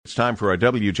It's time for our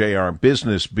WJR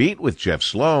Business Beat with Jeff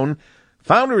Sloan,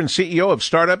 founder and CEO of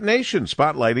Startup Nation,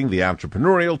 spotlighting the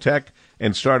entrepreneurial tech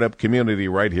and startup community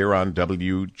right here on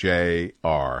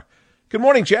WJR. Good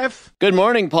morning, Jeff. Good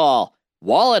morning, Paul.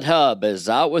 WalletHub is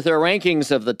out with their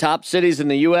rankings of the top cities in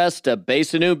the U.S. to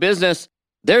base a new business.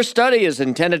 Their study is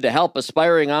intended to help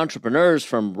aspiring entrepreneurs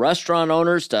from restaurant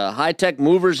owners to high-tech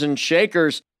movers and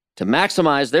shakers to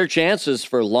maximize their chances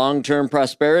for long-term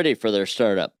prosperity for their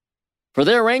startup. For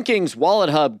their rankings,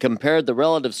 WalletHub compared the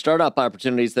relative startup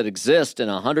opportunities that exist in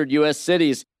 100 U.S.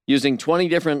 cities using 20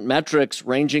 different metrics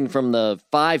ranging from the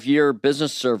 5-year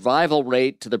business survival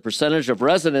rate to the percentage of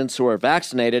residents who are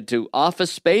vaccinated to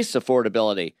office space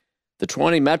affordability. The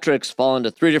 20 metrics fall into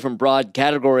 3 different broad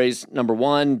categories. Number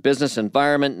 1, business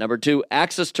environment. Number 2,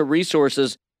 access to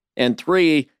resources. And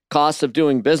 3, costs of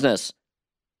doing business.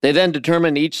 They then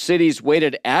determine each city's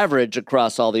weighted average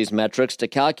across all these metrics to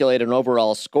calculate an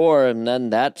overall score, and then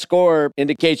that score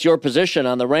indicates your position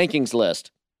on the rankings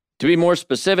list. To be more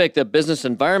specific, the business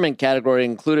environment category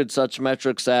included such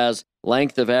metrics as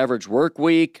length of average work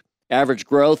week, average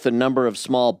growth in number of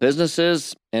small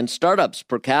businesses, and startups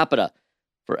per capita.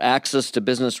 For access to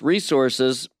business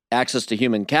resources, access to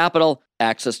human capital,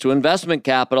 access to investment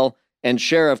capital, and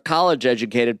share of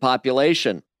college-educated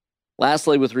population.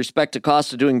 Lastly, with respect to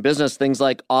cost of doing business, things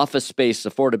like office space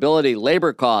affordability,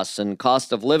 labor costs, and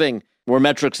cost of living were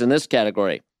metrics in this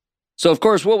category. So, of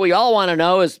course, what we all want to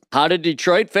know is, how did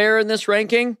Detroit fare in this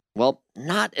ranking? Well,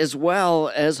 not as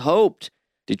well as hoped.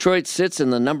 Detroit sits in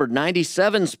the number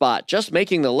 97 spot, just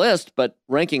making the list, but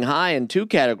ranking high in 2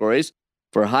 categories.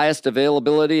 For highest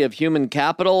availability of human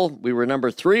capital, we were number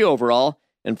 3 overall,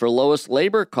 and for lowest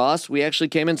labor costs, we actually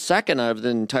came in second out of the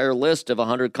entire list of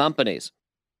 100 companies.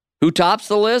 Who tops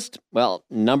the list? Well,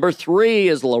 number 3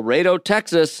 is Laredo,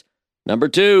 Texas. Number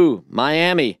 2,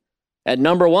 Miami. At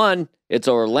number 1, it's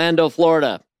Orlando,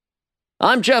 Florida.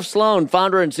 I'm Jeff Sloan,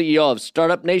 founder and CEO of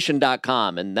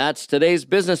StartupNation.com, and that's today's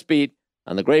Business Beat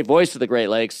on the great voice of the Great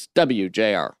Lakes,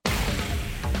 WJR.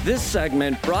 This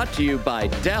segment brought to you by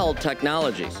Dell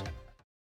Technologies.